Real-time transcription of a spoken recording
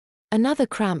Another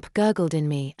cramp gurgled in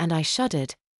me and I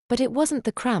shuddered, but it wasn't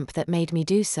the cramp that made me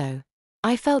do so.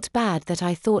 I felt bad that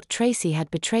I thought Tracy had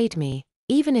betrayed me,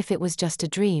 even if it was just a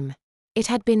dream. It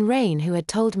had been Rain who had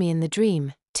told me in the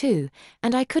dream, too,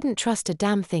 and I couldn't trust a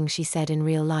damn thing she said in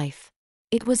real life.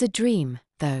 It was a dream,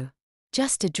 though.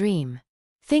 Just a dream.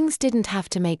 Things didn't have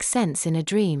to make sense in a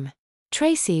dream.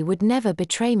 Tracy would never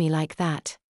betray me like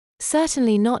that.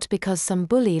 Certainly not because some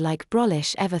bully like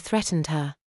Brolish ever threatened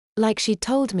her. Like she'd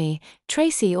told me,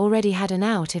 Tracy already had an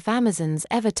out if Amazons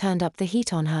ever turned up the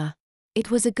heat on her.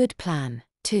 It was a good plan,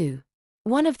 too.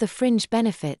 One of the fringe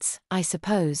benefits, I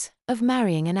suppose, of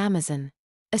marrying an Amazon.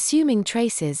 Assuming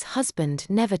Tracy's husband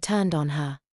never turned on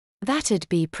her. That'd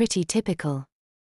be pretty typical.